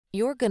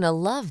You're gonna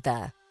love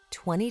the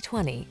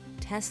 2020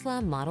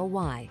 Tesla Model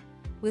Y.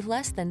 With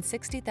less than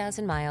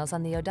 60,000 miles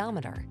on the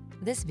odometer,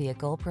 this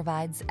vehicle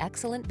provides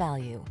excellent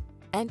value.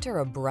 Enter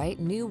a bright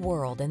new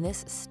world in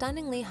this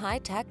stunningly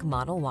high-tech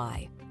Model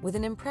Y. With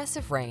an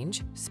impressive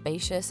range,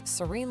 spacious,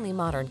 serenely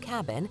modern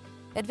cabin,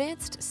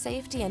 advanced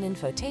safety and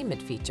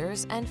infotainment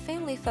features, and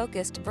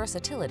family-focused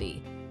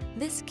versatility,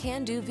 this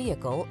can-do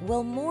vehicle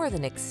will more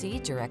than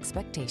exceed your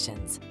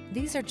expectations.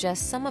 These are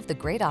just some of the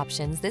great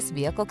options this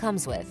vehicle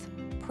comes with: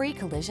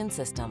 pre-collision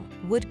system,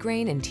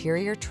 Woodgrain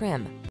Interior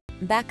Trim,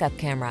 backup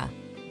camera,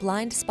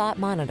 blind spot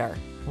monitor,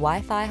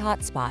 Wi-Fi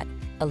hotspot,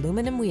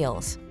 aluminum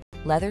wheels,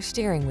 leather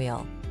steering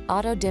wheel,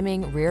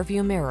 auto-dimming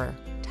rearview mirror,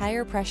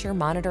 tire pressure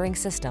monitoring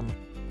system,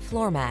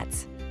 floor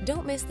mats.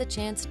 Don't miss the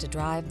chance to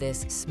drive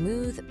this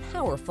smooth,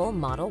 powerful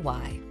Model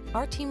Y.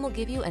 Our team will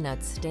give you an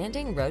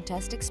outstanding road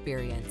test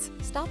experience.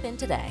 Stop in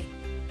today.